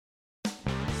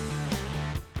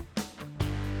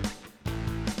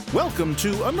Welcome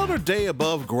to Another Day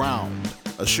Above Ground,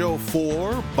 a show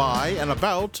for, by, and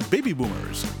about baby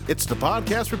boomers. It's the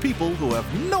podcast for people who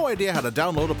have no idea how to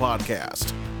download a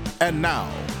podcast. And now,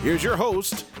 here's your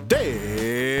host,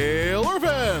 Dale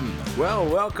Irvin. Well,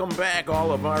 welcome back,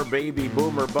 all of our baby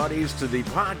boomer buddies, to the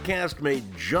podcast made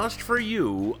just for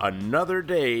you, Another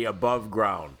Day Above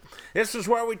Ground. This is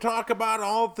where we talk about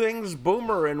all things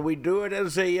boomer, and we do it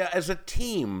as a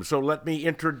team. So let me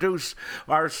introduce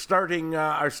our starting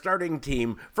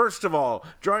team. First of all,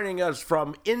 joining us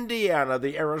from Indiana,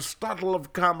 the Aristotle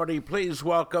of comedy, please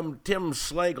welcome Tim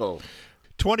Slagle.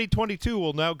 2022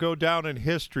 will now go down in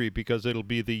history because it'll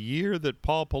be the year that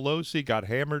Paul Pelosi got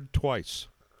hammered twice.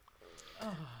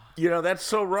 You know, that's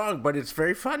so wrong, but it's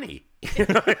very funny.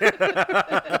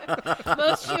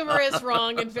 Most humor is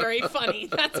wrong and very funny.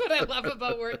 That's what I love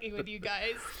about working with you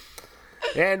guys.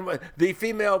 And the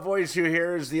female voice you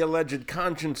hear is the alleged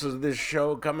conscience of this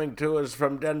show, coming to us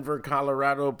from Denver,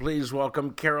 Colorado. Please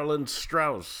welcome Carolyn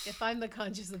Strauss. If I'm the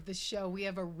conscience of this show, we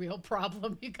have a real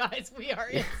problem, you guys. We are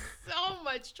in so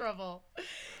much trouble.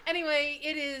 Anyway,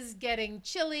 it is getting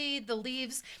chilly. The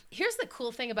leaves. Here's the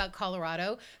cool thing about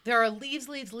Colorado. There are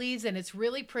leaves, and it's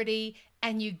really pretty.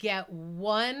 And you get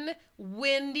one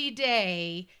windy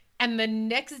day, and the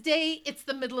next day, it's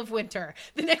the middle of winter.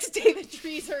 The next day, the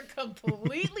trees are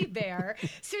completely bare.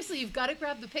 Seriously, you've got to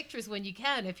grab the pictures when you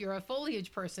can if you're a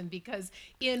foliage person, because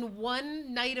in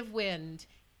one night of wind,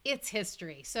 it's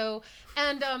history. So,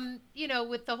 and,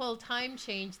 with the whole time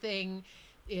change thing,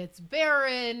 it's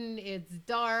barren, it's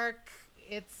dark,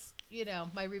 it's,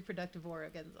 my reproductive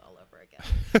organs all over again.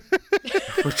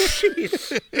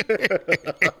 Jeez.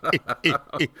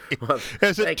 Well,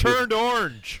 Has it turned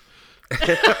orange?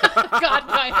 God,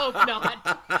 I hope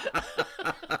not.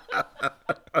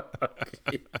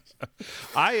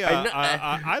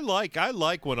 I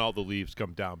like when all the leaves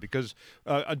come down, because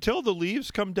until the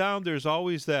leaves come down, there's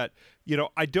always that,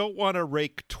 I don't want to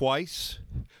rake twice,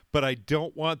 but I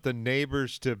don't want the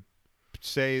neighbors to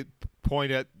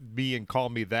point at me and call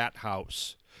me that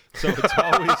house. So it's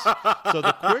always, so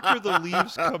the quicker the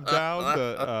leaves come down,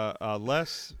 the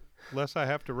less I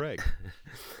have to rake.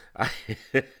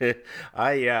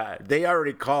 They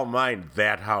already call mine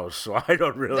that house, so I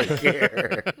don't really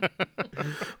care.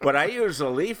 But I use a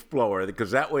leaf blower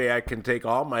because that way I can take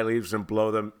all my leaves and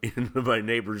blow them into my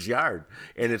neighbor's yard,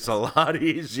 and it's a lot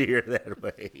easier that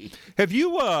way. Have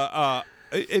you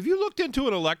looked into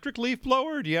an electric leaf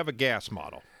blower, or do you have a gas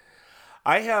model?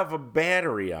 I have a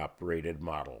battery-operated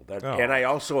model, and I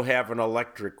also have an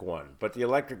electric one. But the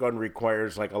electric one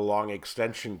requires like a long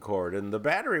extension cord, and the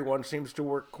battery one seems to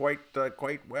work quite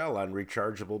well on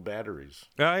rechargeable batteries.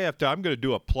 I'm going to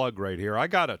do a plug right here. I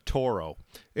got a Toro,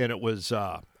 and it was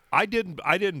I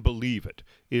didn't believe it.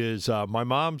 My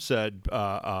mom said,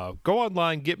 go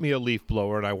online, get me a leaf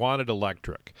blower, and I wanted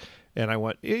electric. And I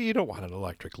went, you don't want an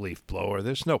electric leaf blower.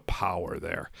 There's no power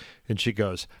there. And she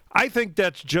goes, I think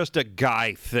that's just a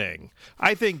guy thing.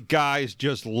 I think guys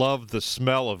just love the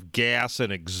smell of gas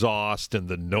and exhaust and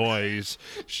the noise.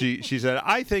 She said,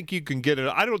 I think you can get it.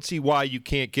 I don't see why you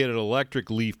can't get an electric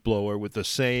leaf blower with the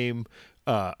same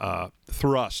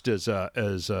thrust as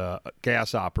a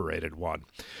gas-operated one.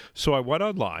 So I went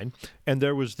online, and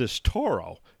there was this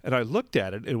Toro, and I looked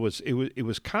at it. It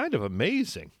was kind of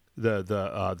amazing.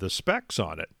 The specs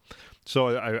on it.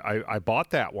 So I bought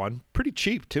that one pretty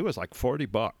cheap too. It was like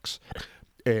 $40,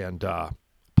 and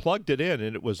plugged it in,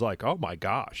 and it was like, oh my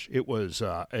gosh, it was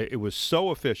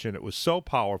so efficient, it was so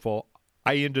powerful.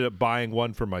 I ended up buying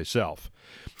one for myself,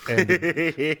 and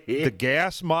the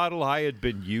gas model I had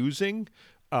been using,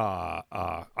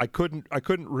 I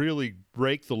couldn't really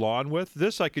rake the lawn with.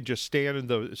 This I could just stand in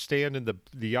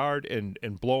the yard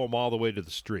and blow them all the way to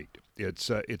the street.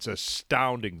 It's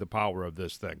astounding, the power of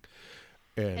this thing.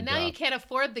 And now you can't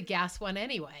afford the gas one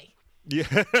anyway.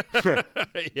 Yeah.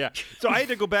 Yeah. So I had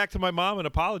to go back to my mom and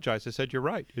apologize. I said, you're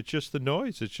right. It's just the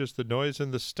noise. It's just the noise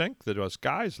and the stink that us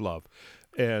guys love.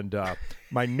 And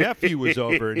my nephew was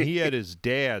over, and he had his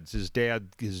dad's. His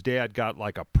dad got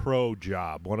like a pro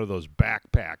job, one of those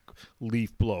backpack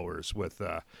leaf blowers with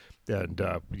the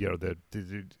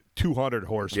 200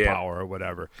 horsepower or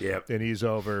whatever. Yep. And he's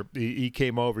over. He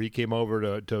came over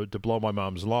to blow my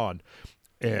mom's lawn,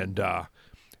 and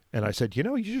I said,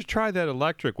 you should try that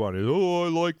electric one. He said, I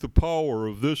like the power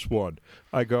of this one.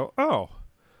 I go,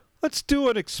 let's do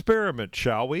an experiment,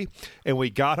 shall we? And we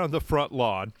got on the front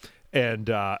lawn. And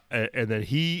then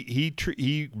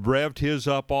he revved his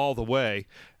up all the way,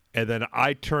 and then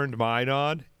I turned mine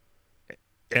on,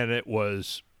 and it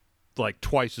was like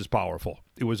twice as powerful.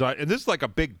 It was on, and this is like a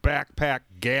big backpack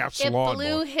gas It lawnmower.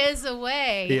 blew his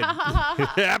away.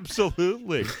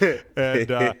 Absolutely.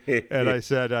 And I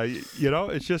said,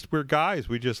 it's just we're guys.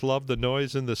 We just love the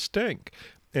noise and the stink.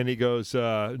 And he goes,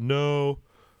 no,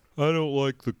 I don't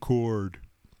like the cord.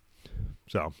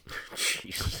 So.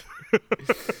 Jeez.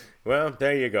 Well,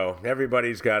 there you go.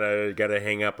 Everybody's got to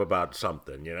hang up about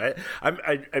something.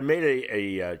 I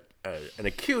made an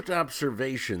acute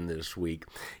observation this week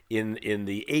in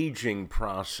the aging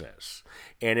process,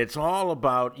 and it's all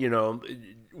about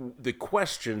the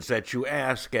questions that you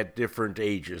ask at different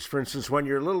ages. For instance, when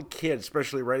you're a little kid,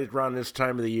 especially right around this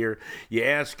time of the year, you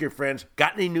ask your friends,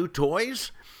 "Got any new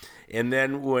toys?" And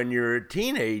then when you're a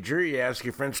teenager, you ask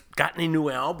your friends, "Got any new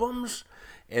albums?"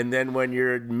 And then when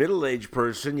you're a middle-aged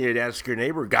person, you'd ask your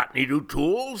neighbor, "Got any new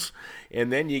tools?"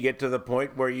 And then you get to the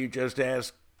point where you just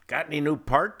ask, "Got any new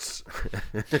parts?"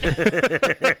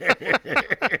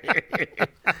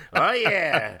 Oh,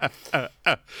 yeah.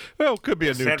 Well, could be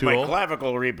a new Had my tool.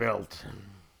 clavicle rebuilt.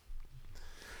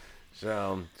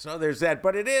 So there's that.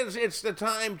 But it's the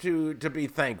time to be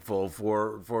thankful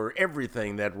for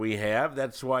everything that we have.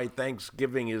 That's why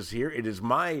Thanksgiving is here. It is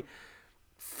my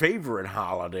favorite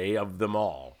holiday of them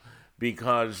all,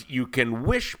 because you can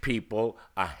wish people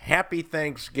a happy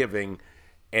Thanksgiving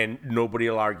and nobody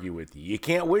will argue with you. You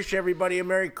can't wish everybody a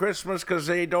Merry Christmas because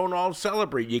they don't all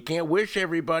celebrate. You can't wish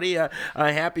everybody a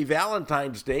Happy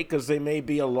Valentine's Day because they may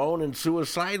be alone and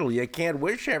suicidal. You can't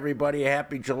wish everybody a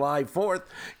Happy July 4th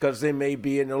because they may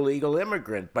be an illegal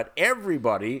immigrant. But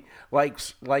everybody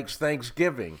likes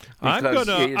Thanksgiving.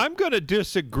 I'm gonna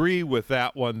disagree with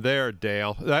that one there,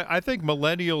 Dale. I think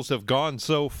millennials have gone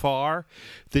so far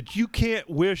that you can't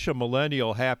wish a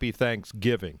millennial Happy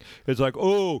Thanksgiving. It's like,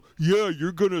 oh yeah,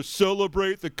 you're going to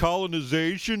celebrate the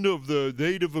colonization of the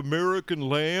Native American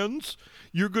lands?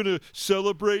 You're going to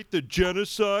celebrate the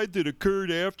genocide that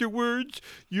occurred afterwards?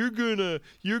 You're going to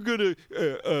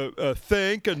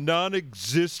thank a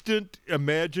non-existent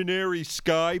imaginary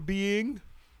sky being?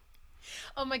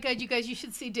 Oh my God, you guys, you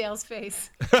should see Dale's face.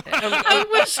 I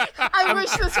wish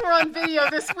this were on video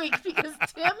this week because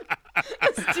Tim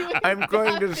is doing I'm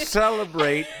going to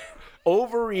celebrate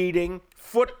overeating,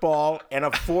 football, and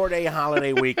a 4-day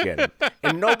holiday weekend,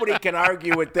 and nobody can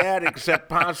argue with that except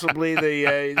possibly the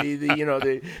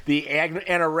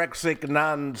anorexic,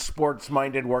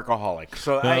 non-sports-minded workaholic.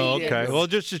 So okay. Well,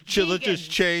 let's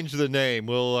just change the name.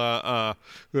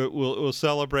 We'll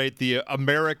celebrate the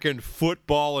American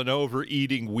football and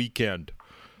overeating weekend.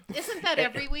 Isn't that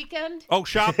every weekend? Oh,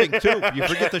 shopping too. You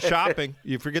forget the shopping.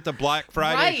 You forget the Black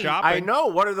Friday shopping. I know.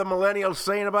 What are the millennials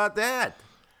saying about that?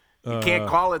 You can't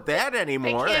call it that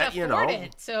anymore. They can't afford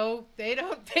it, so they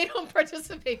don't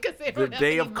participate because they don't the have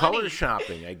day any of color money.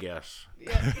 shopping, I guess.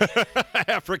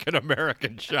 African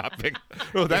American shopping.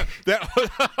 Oh, that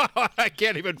I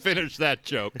can't even finish that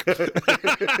joke. I'm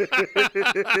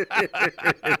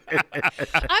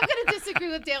going to disagree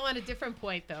with Dale on a different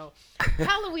point, though.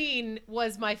 Halloween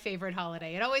was my favorite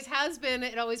holiday. It always has been.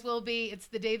 It always will be. It's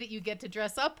the day that you get to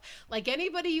dress up like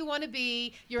anybody you want to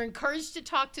be. You're encouraged to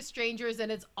talk to strangers,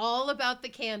 and it's all about the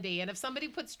candy. And if somebody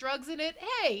puts drugs in it,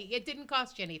 hey, it didn't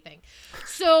cost you anything.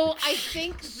 So I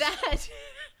think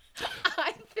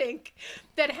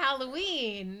that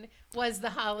Halloween was the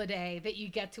holiday that you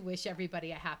get to wish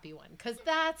everybody a happy one, because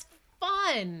that's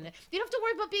fun. You don't have to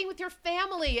worry about being with your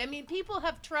family. I mean, people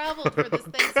have traveled for this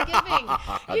Thanksgiving.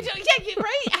 Right?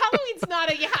 Halloween's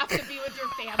not you have to be with your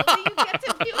family. You get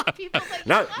to be with people that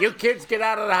No, you love. you kids get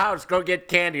out of the house, go get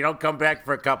candy. Don't come back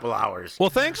for a couple hours.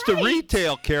 Well, thanks to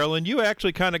retail, Carolyn, you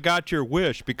actually kind of got your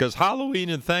wish, because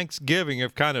Halloween and Thanksgiving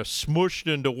have kind of smooshed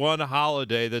into one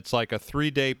holiday that's like a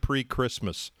 3-day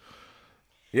pre-Christmas.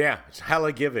 Yeah, it's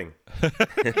hella giving.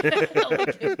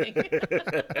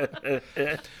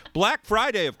 Black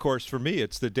Friday, of course, for me,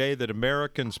 it's the day that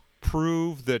Americans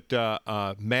prove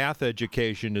that math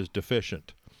education is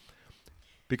deficient.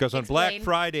 Because on Black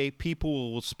Friday,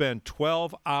 people will spend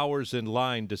 12 hours in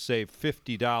line to save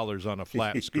 $50 on a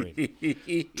flat screen.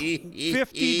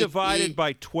 50 divided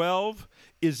by 12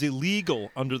 is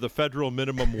illegal under the Federal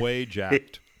Minimum Wage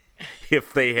Act.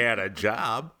 If they had a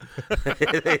job,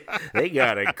 they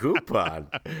got a coupon.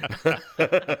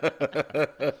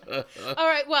 All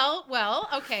right. Well,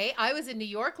 okay. I was in New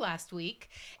York last week,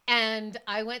 and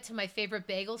I went to my favorite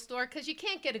bagel store, because you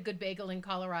can't get a good bagel in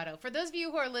Colorado. For those of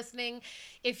you who are listening,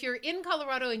 if you're in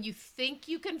Colorado and you think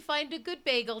you can find a good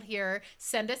bagel here,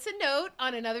 send us a note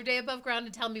on Another Day Above Ground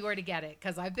and tell me where to get it,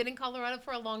 because I've been in Colorado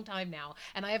for a long time now,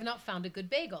 and I have not found a good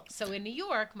bagel. So in New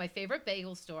York, my favorite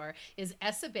bagel store is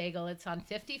Essa Bagel. Bagel. It's on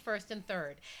 51st and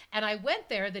 3rd. And I went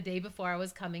there the day before I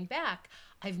was coming back.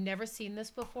 I've never seen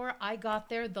this before. I got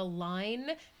there. The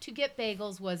line to get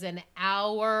bagels was an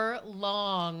hour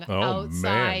long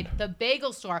outside the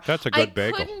bagel store. That's a good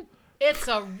bagel. It's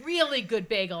a really good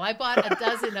bagel. I bought a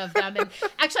dozen of them. And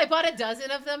actually, I bought a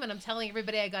dozen of them, and I'm telling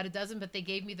everybody I got a dozen, but they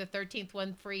gave me the 13th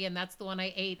one free, and that's the one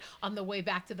I ate on the way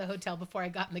back to the hotel before I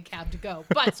got in the cab to go.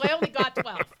 But so I only got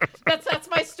 12. That's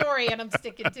my story, and I'm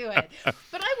sticking to it.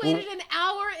 But I waited an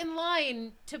hour in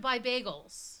line to buy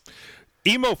bagels.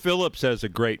 Emo Phillips has a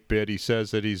great bit. He says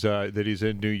that he's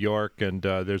in New York, and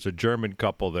there's a German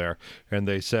couple there, and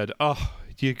they said,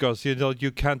 he goes, you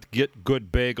can't get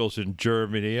good bagels in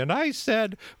Germany. And I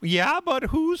said, yeah, but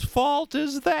whose fault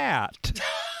is that?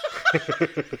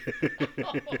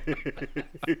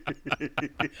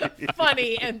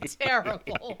 Funny and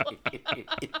terrible.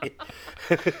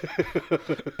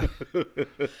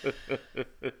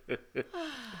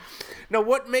 Now,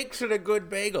 what makes it a good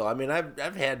bagel? I mean,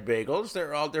 I've had bagels.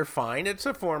 They're fine. It's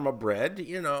a form of bread.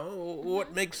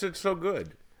 What makes it so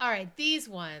good? All right, these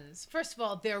ones. First of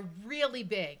all, they're really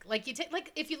big. Like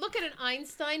if you look at an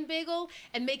Einstein bagel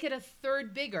and make it a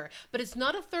third bigger, but it's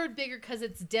not a third bigger because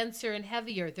it's denser and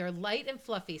heavier. They're light and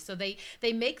fluffy. So they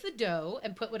make the dough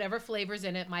and put whatever flavors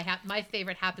in it. My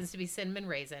favorite happens to be cinnamon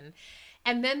raisin.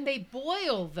 And then they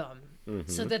boil them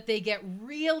so that they get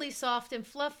really soft and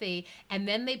fluffy. And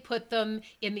then they put them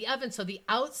in the oven. So the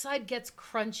outside gets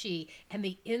crunchy and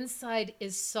the inside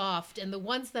is soft. And the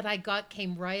ones that I got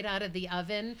came right out of the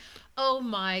oven. Oh,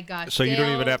 my gosh. So you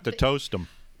don't even have to toast them.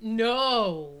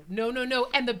 No.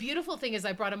 And the beautiful thing is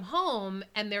I brought them home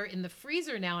and they're in the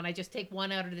freezer now, and I just take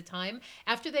one out at a time.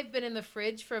 After they've been in the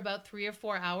fridge for about 3 or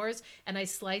 4 hours and I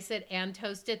slice it and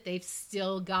toast it, they've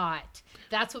still got.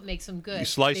 That's what makes them good. You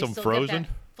slice them frozen?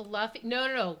 Fluffy.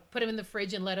 No. Put them in the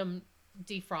fridge and let them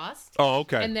defrost. Oh,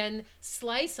 okay. And then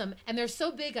slice them. And they're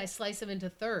so big, I slice them into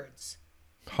thirds.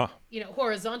 Huh.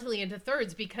 Horizontally into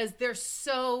thirds because they're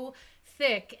so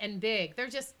thick and big. They're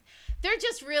just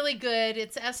really good.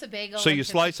 It's Essa Bagel. So you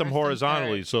slice them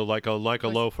horizontally, so like a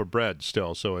loaf of bread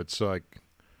still. So it's like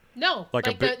no.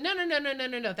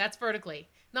 That's vertically.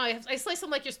 No, I slice them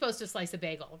like you're supposed to slice a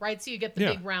bagel, right? So you get the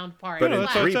big round part. But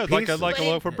that's what it says, like a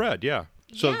loaf of bread. Yeah.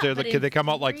 So they come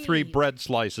out like 3 bread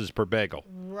slices per bagel.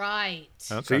 Right.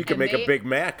 Okay. So you can make a Big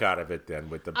Mac out of it then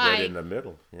with the bread in the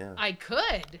middle. Yeah. I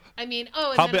could. I mean,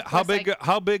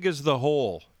 how big is the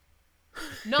hole?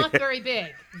 Not very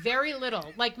big. Very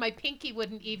little. Like my pinky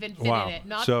wouldn't even fit in it.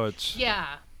 So it's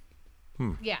yeah.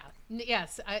 Yeah.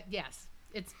 Yes. Yes.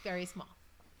 It's very small.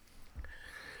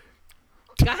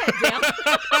 Go ahead, Dale.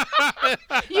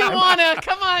 You wanna?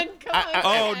 Come on.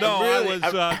 Oh no!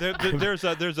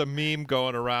 There's a meme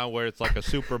going around where it's like a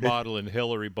supermodel and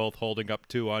Hillary both holding up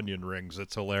 2 onion rings.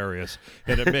 It's hilarious,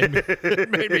 and it made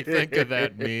me think of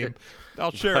that meme.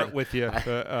 I'll share it with you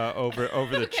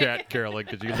over the chat, Carolyn,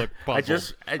 because you look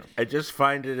puzzled. I just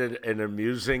find it an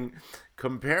amusing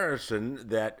comparison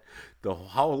that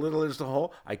how little is the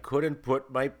hole? I couldn't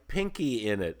put my pinky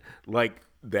in it. Like,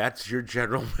 that's your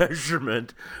general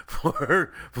measurement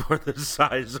for the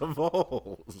size of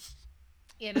holes.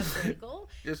 In a bagel?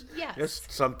 Yes.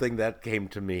 Just something that came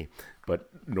to me,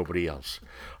 but nobody else.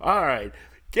 All right.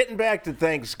 Getting back to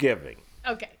Thanksgiving.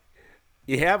 Okay.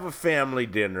 You have a family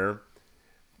dinner.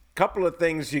 Couple of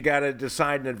things you got to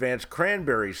decide in advance.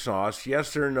 Cranberry sauce,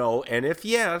 yes or no? And if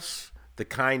yes, the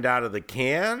kind out of the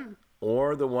can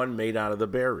or the one made out of the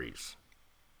berries?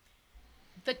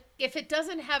 If it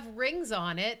doesn't have rings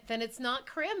on it, then it's not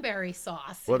cranberry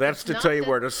sauce. Well, that's to tell you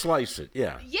where to slice it.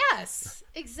 Yeah. Yes,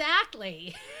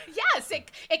 exactly. Yes,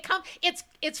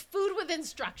 it's food with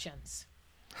instructions.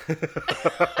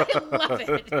 I love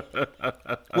it.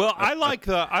 Well, I like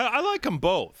them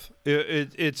both.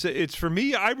 It's for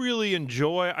me. I really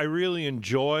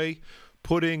enjoy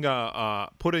putting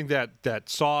that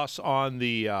sauce on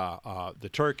the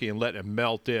turkey and letting it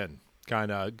melt in.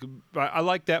 Kind of, I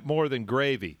like that more than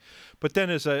gravy. But then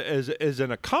as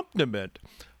an accompaniment,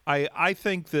 I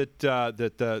think that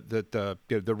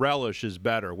the relish is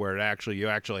better, where you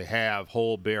actually have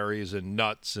whole berries and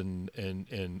nuts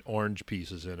and orange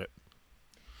pieces in it.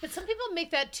 But some people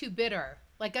make that too bitter.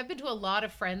 Like, I've been to a lot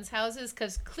of friends' houses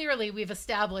because clearly we've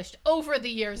established over the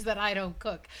years that I don't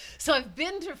cook. So I've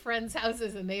been to friends'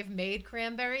 houses and they've made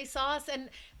cranberry sauce, and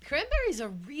cranberries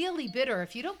are really bitter.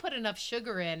 If you don't put enough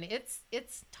sugar in,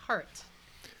 it's tart.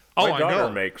 Oh, My daughter I know.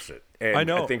 makes it. And I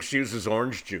know. I think she uses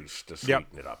orange juice to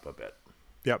sweeten it up a bit.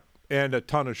 Yep, and a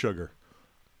ton of sugar.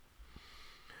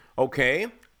 Okay,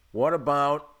 what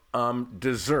about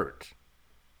dessert?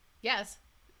 Yes.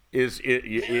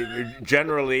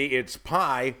 Generally it's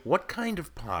pie. What kind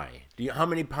of pie? How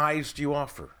many pies do you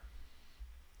offer?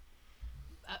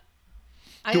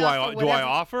 Do I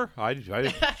offer? I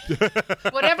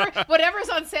whatever's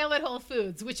on sale at Whole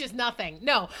Foods, which is nothing.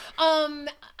 No.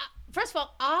 First of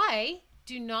all, I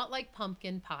do not like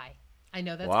pumpkin pie. I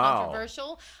know that's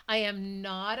controversial. I am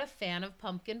not a fan of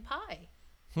pumpkin pie.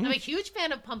 I'm a huge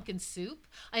fan of pumpkin soup.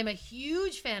 I'm a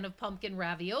huge fan of pumpkin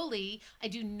ravioli. I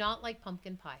do not like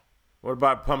pumpkin pie. What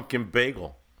about pumpkin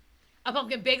bagel? A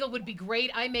pumpkin bagel would be great.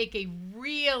 I make a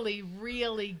really,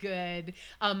 really good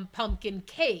pumpkin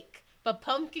cake. But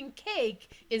pumpkin cake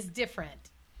is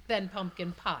different than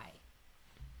pumpkin pie.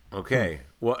 Okay.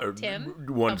 Well, Tim,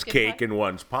 one's cake pie? And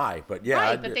one's pie. But yeah.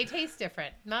 Right, but they taste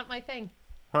different. Not my thing.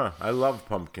 Huh. I love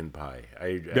pumpkin pie.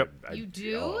 You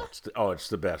do? It's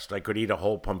the best. I could eat a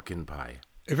whole pumpkin pie.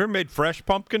 Have you ever made fresh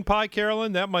pumpkin pie,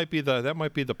 Carolyn? That might be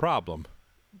the problem.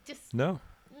 Just No.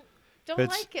 don't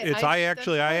like it.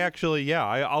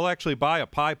 I'll actually buy a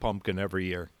pie pumpkin every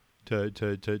year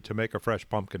to make a fresh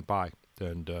pumpkin pie.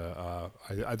 And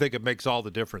I think it makes all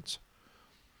the difference.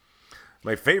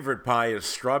 My favorite pie is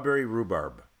strawberry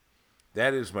rhubarb.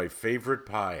 That is my favorite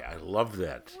pie. I love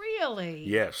that. Really?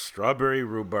 Yes, strawberry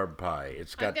rhubarb pie.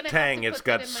 It's got tang. It's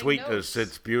got sweetness.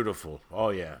 It's beautiful. Oh,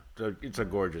 yeah. It's a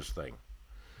gorgeous thing.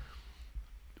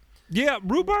 Yeah,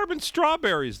 rhubarb and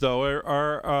strawberries, though,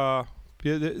 are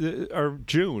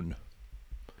June.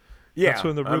 Yeah, that's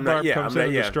when the rhubarb comes in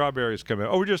and the strawberries come in.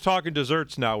 Oh, we're just talking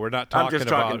desserts now. We're not talking about... I'm just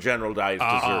talking generalized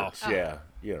desserts, yeah.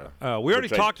 You know. We already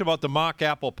talked about the mock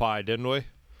apple pie, didn't we?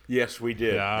 Yes, we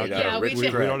did. Yeah, we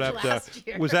did. We don't have last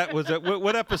year. Was that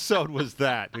what episode was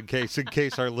that? In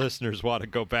case our listeners want to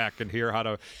go back and hear all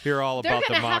about the mock apple pie. They're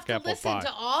going to have to listen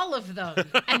to all of them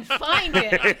and find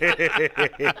it,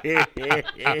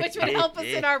 which would help us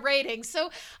in our ratings. So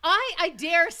I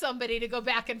dare somebody to go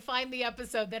back and find the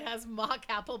episode that has mock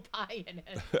apple pie in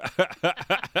it.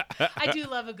 I do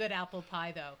love a good apple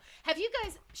pie, though. Have you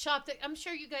guys shopped at? I'm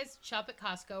sure you guys shop at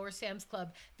Costco or Sam's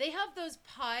Club. They have those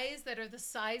pies that are the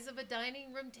size of a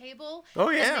dining room table. Oh,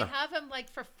 yeah. And they have them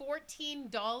like for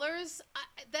 $14.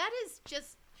 That is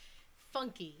just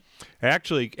funky.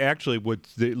 Actually,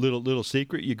 what's the little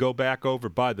secret? You go back over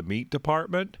by the meat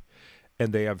department,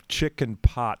 and they have chicken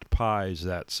pot pies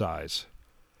that size,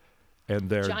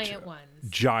 and they're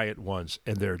giant ones,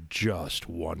 and they're just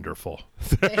wonderful.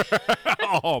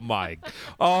 oh my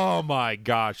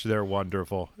gosh, they're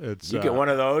wonderful. You get one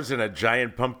of those and a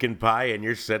giant pumpkin pie, and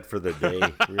you're set for the day.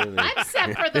 Really. I'm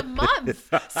set for the month.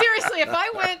 Seriously, if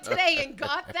I went today and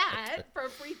got that for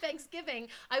free Thanksgiving,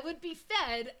 I would be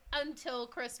fed until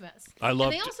Christmas. And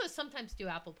they also sometimes do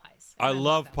apple pies. I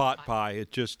love pot pie.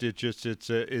 It's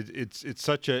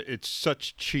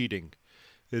such cheating.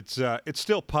 It's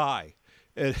still pie.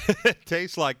 It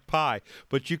tastes like pie,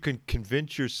 but you can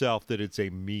convince yourself that it's a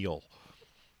meal.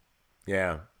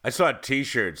 Yeah. I saw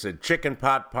T-shirts that chicken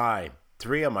pot pie.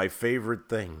 3 of my favorite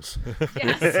things.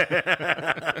 Yes.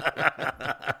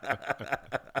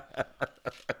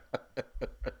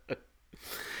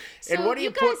 And what do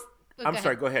you put? I'm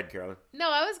sorry. Go ahead, Carolyn.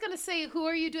 No, I was going to say, who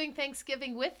are you doing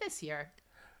Thanksgiving with this year?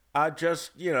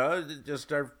 Just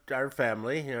our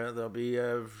family. There'll be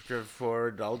 4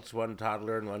 adults, 1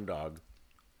 toddler, and 1 dog.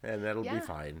 And that'll be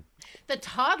fine. The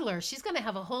toddler, she's going to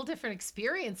have a whole different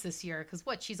experience this year. Because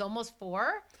she's almost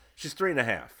 4? She's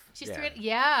 3.5. She's 3.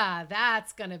 Yeah,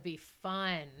 that's going to be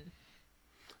fun.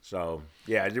 So,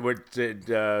 yeah,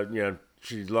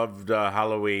 she loved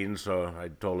Halloween. So I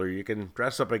told her, you can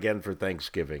dress up again for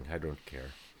Thanksgiving. I don't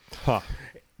care. Huh.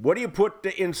 What do you put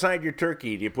inside your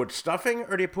turkey? Do you put stuffing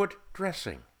or do you put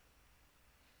dressing?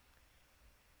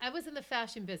 I was in the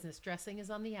fashion business. Dressing is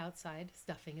on the outside.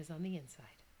 Stuffing is on the inside.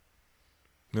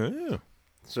 Yeah.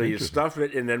 So you stuff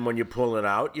it, and then when you pull it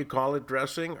out, you call it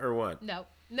dressing, or what?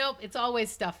 Nope, it's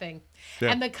always stuffing.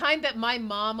 Yeah. And the kind that my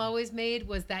mom always made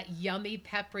was that yummy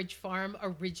Pepperidge Farm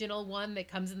original one that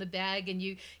comes in the bag, and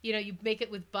you make it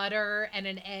with butter and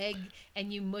an egg,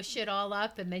 and you mush it all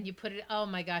up, and then you put it. Oh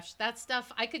my gosh, that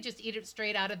stuff! I could just eat it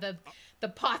straight out of the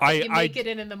pot that you make it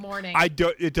in the morning. I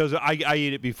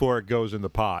eat it before it goes in the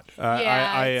pot.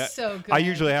 It's so good. I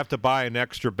usually have to buy an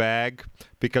extra bag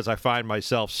because I find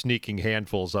myself sneaking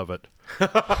handfuls of it. Did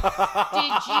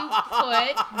you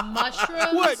put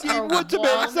mushrooms or walnuts?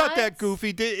 It's not that goofy.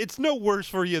 It's no worse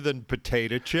for you than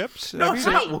potato chips. No, it's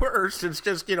not worse. It's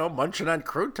just, munching on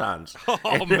croutons.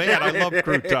 Oh, man, I love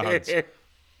croutons.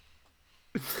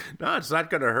 No, it's not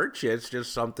going to hurt you. It's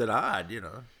just something odd,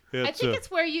 I think it's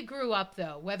where you grew up,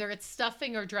 though, whether it's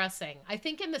stuffing or dressing. I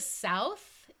think in the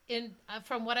South,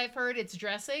 from what I've heard, it's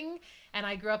dressing. And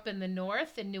I grew up in the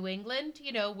North, in New England,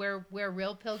 where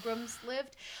real pilgrims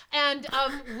lived, and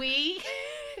we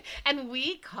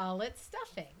call it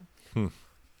stuffing.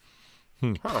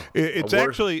 Huh.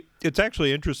 It's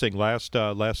actually interesting. Last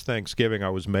Thanksgiving, I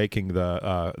was making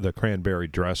the cranberry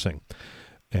dressing,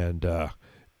 and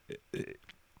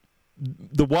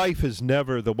the wife has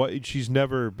never she's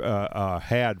never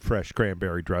had fresh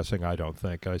cranberry dressing. I don't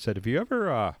think. I said, have you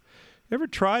ever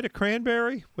tried a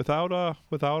cranberry without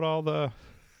all the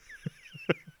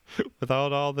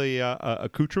without all the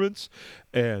accoutrements?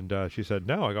 And she said,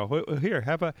 no. I go, well, here,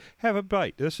 have a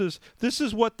bite. This is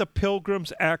what the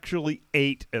pilgrims actually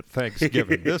ate at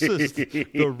Thanksgiving. This is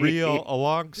the real,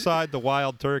 alongside the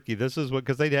wild turkey. This is what,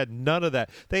 because they had none of that.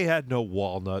 They had no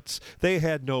walnuts. They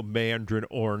had no mandarin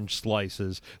orange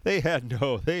slices. They had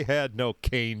no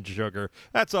cane sugar.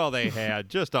 That's all they had.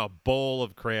 Just a bowl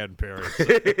of cranberries.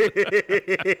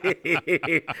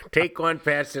 Take one,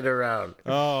 pass it around.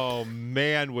 Oh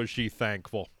man, was she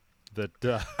thankful.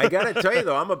 I gotta tell you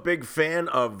though, I'm a big fan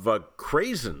of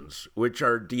craisins, which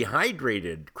are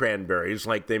dehydrated cranberries,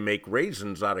 like they make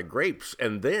raisins out of grapes,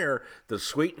 and there the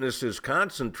sweetness is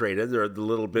concentrated. They're the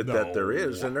little bit that there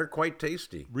is, and they're quite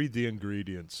tasty. Read the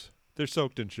ingredients. They're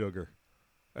soaked in sugar,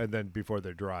 and then before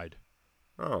they're dried.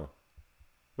 Oh,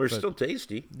 they're still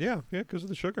tasty. Yeah, because of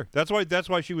the sugar. That's why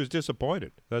she was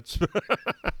disappointed. That's.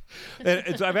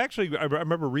 And I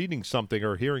remember reading something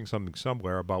or hearing something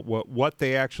somewhere about what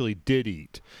they actually did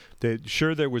eat.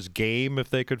 There was game if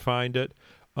they could find it.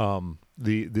 The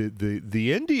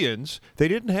Indians, they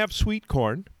didn't have sweet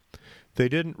corn. They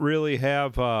didn't really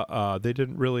have a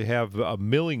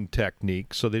milling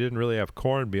technique, so they didn't really have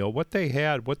cornmeal. What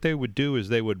they would do is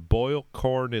they would boil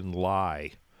corn in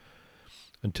lye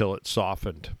until it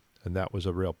softened, and that was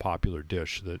a real popular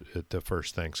dish at the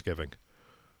first Thanksgiving.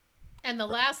 And the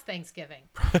last Thanksgiving.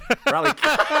 Probably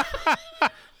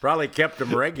kept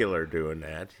them regular doing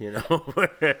that,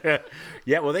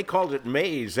 Yeah, well, they called it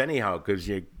maize anyhow because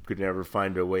you could never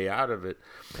find a way out of it.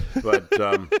 But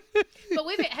but wait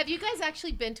a minute, have you guys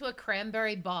actually been to a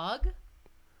cranberry bog?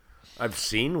 I've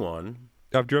seen one.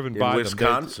 I've driven by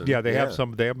Wisconsin. them. They have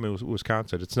some. They have them in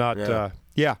Wisconsin. It's not.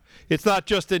 It's not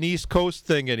just an East Coast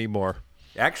thing anymore.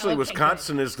 Actually,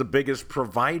 Wisconsin is the biggest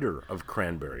provider of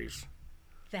cranberries.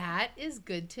 That is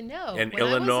good to know. And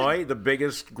Illinois, the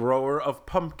biggest grower of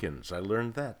pumpkins. I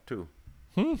learned that, too.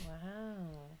 Wow.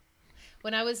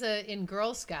 When I was in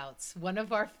Girl Scouts, one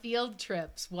of our field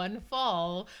trips one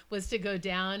fall was to go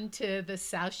down to the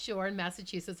South Shore in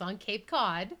Massachusetts on Cape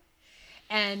Cod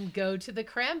and go to the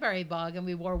cranberry bog. And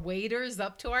we wore waders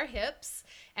up to our hips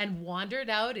and wandered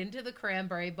out into the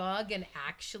cranberry bog and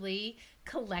actually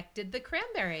collected the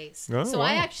cranberries. Oh, so wow.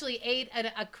 I actually ate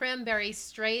a cranberry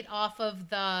straight off of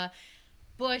the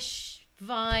bush,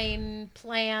 vine,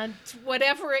 plant,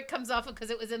 whatever it comes off of, because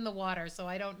it was in the water. So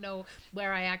I don't know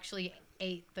where I actually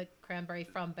ate the cranberry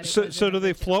from. But so do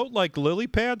they float like lily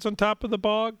pads on top of the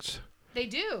bogs? They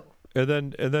do.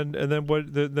 And then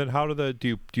what? Then how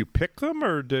do you pick them,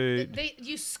 or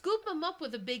you scoop them up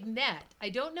with a big net? I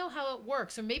don't know how it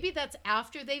works, or maybe that's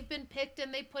after they've been picked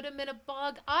and they put them in a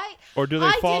bog. Or do they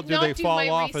fall? Do they fall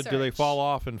off? Research. And do they fall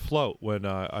off and float when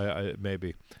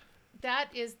maybe? That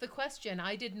is the question.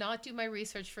 I did not do my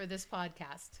research for this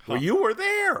podcast. Well, you were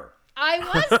there. I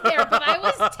was there, but I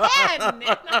was 10. And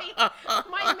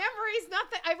my memory's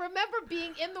not that. I remember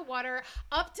being in the water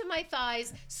up to my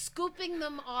thighs, scooping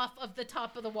them off of the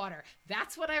top of the water.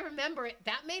 That's what I remember.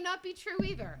 That may not be true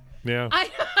either. Yeah. I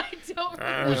don't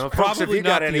remember. It was probably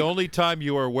not the only time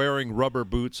you were wearing rubber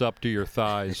boots up to your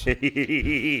thighs.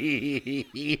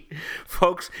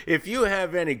 Folks, if you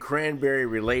have any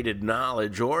cranberry-related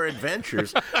knowledge or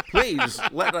adventures, please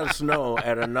let us know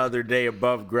at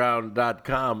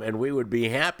anotherdayaboveground.com, and we would be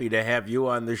happy to have you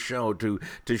on the show to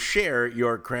share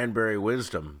your cranberry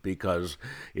wisdom, because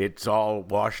it's all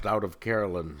washed out of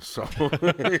Carolyn. So,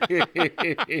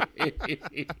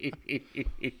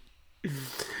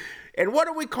 and what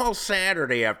do we call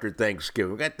Saturday after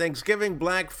Thanksgiving? We got Thanksgiving,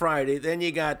 Black Friday, then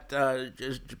you got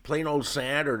just plain old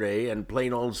Saturday and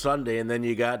plain old Sunday, and then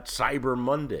you got Cyber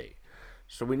Monday.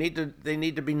 So they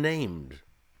need to be named.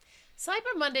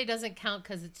 Cyber Monday doesn't count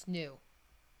because it's new.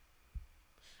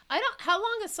 How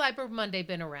long has Cyber Monday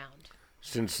been around?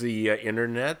 Since the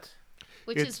internet?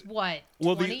 Which is what,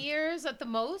 20 years at the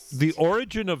most? The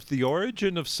origin of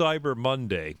Cyber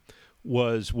Monday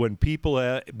was when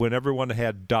everyone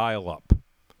had dial-up,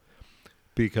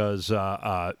 because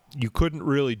you couldn't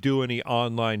really do any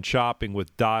online shopping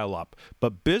with dial-up,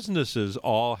 but businesses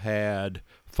all had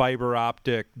fiber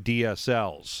optic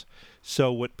DSLs.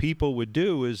 So what people would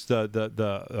do is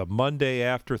the Monday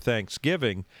after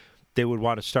Thanksgiving, they would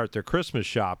want to start their Christmas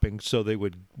shopping, so they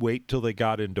would wait till they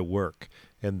got into work.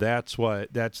 And that's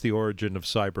the origin of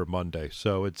Cyber Monday.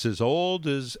 So it's as old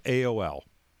as AOL.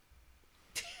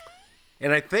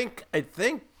 And I think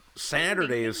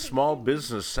Saturday is Small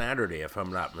Business Saturday, if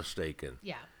I'm not mistaken.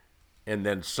 Yeah. And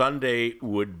then Sunday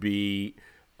would be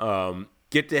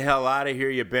get the hell out of here.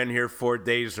 You've been here 4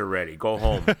 days already. Go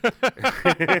home.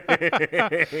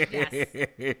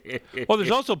 Yes. Well, there's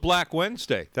also Black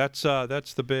Wednesday. That's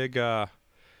the big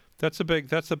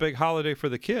holiday for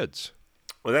the kids.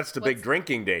 Well, that's the big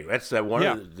drinking day. That's one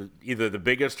Yeah. of either the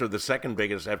biggest or the second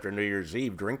biggest after New Year's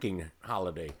Eve drinking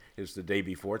holiday is the day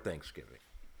before Thanksgiving.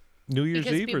 New Year's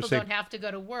Because Eve people or St. don't have to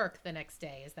go to work the next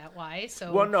day. Is that why?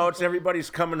 So Well, no, it's everybody's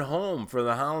coming home for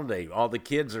the holiday. All the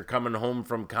kids are coming home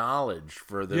from college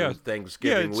for their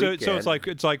Thanksgiving weekend. So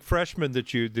it's like freshmen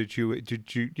that you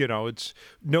it's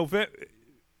November.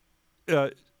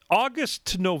 August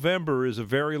to November is a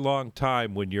very long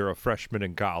time when you're a freshman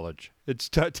in college. It's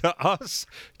to us,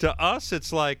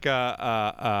 it's like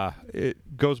it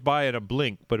goes by in a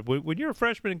blink. But when you're a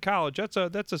freshman in college, that's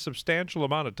a substantial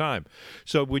amount of time.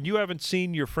 So when you haven't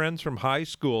seen your friends from high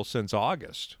school since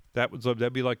August,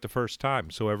 that'd be like the first time.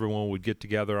 So everyone would get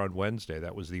together on Wednesday.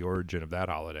 That was the origin of that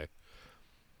holiday.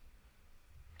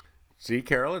 See,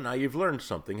 Carolyn, now you've learned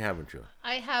something, haven't you?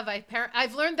 I have.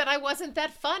 I've learned that I wasn't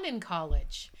that fun in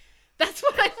college. That's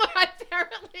what I learned,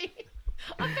 apparently.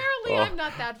 Apparently, I'm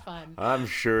not that fun. I'm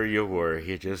sure you were.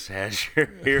 You just had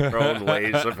your own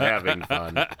ways of having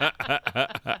fun.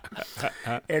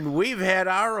 And we've had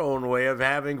our own way of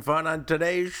having fun on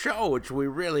today's show, which we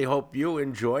really hope you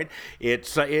enjoyed.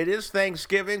 It is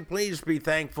Thanksgiving. Please be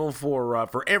thankful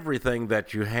for everything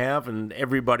that you have and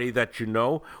everybody that you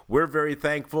know. We're very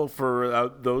thankful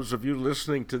for those of you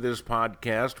listening to this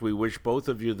podcast. We wish both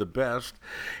of you the best.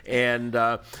 And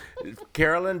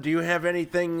Carolyn, do you have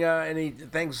anything, any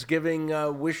Thanksgiving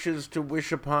wishes to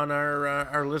wish upon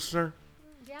our listener?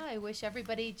 Yeah, I wish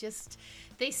everybody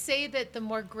they say that the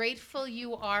more grateful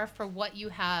you are for what you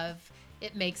have,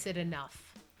 it makes it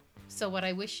enough. So what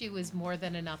I wish you is more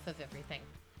than enough of everything.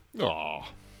 Oh,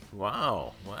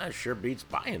 wow. Well, that sure beats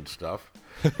buying stuff.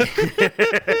 Look at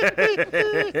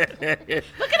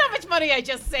how much money I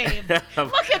just saved.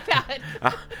 Look at that.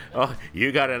 Oh,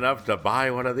 you got enough to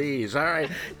buy one of these. All right.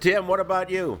 Tim, what about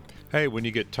you? Hey, when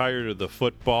you get tired of the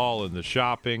football and the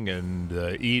shopping and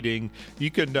the eating,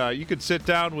 you can sit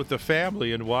down with the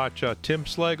family and watch Tim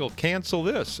Slagle Cancel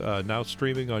This, now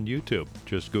streaming on YouTube.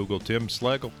 Just Google Tim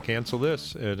Slagle Cancel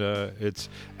This, and it's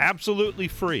absolutely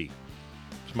free.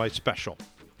 It's my special.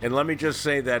 And let me just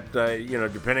say that,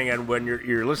 depending on when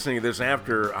you're listening to this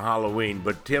after Halloween,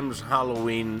 but Tim's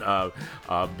Halloween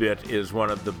bit is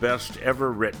one of the best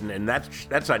ever written, and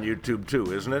that's on YouTube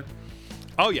too, isn't it?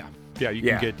 Oh, yeah. Yeah, you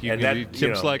can get Tim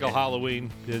Slagle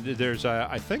Halloween. There's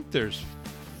I think there's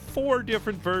 4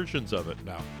 different versions of it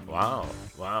now. Wow,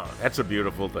 that's a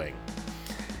beautiful thing.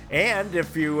 And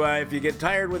if you get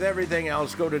tired with everything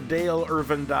else, go to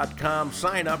DaleIrvin.com,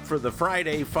 sign up for the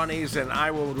Friday Funnies, and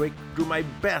I will do my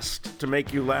best to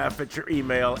make you laugh at your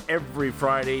email every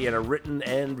Friday in a written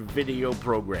and video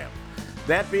program.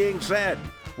 That being said,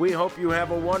 we hope you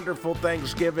have a wonderful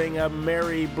Thanksgiving, a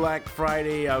merry Black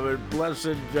Friday, a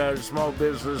blessed Small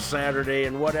Business Saturday,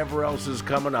 and whatever else is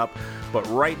coming up. But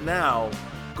right now,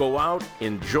 go out,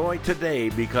 enjoy today,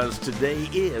 because today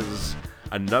is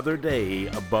another day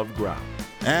above ground.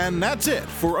 And that's it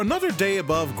for another day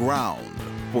above ground.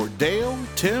 For Dale,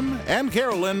 Tim, and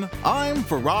Carolyn, I'm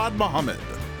Farad Muhammad.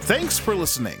 Thanks for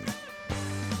listening.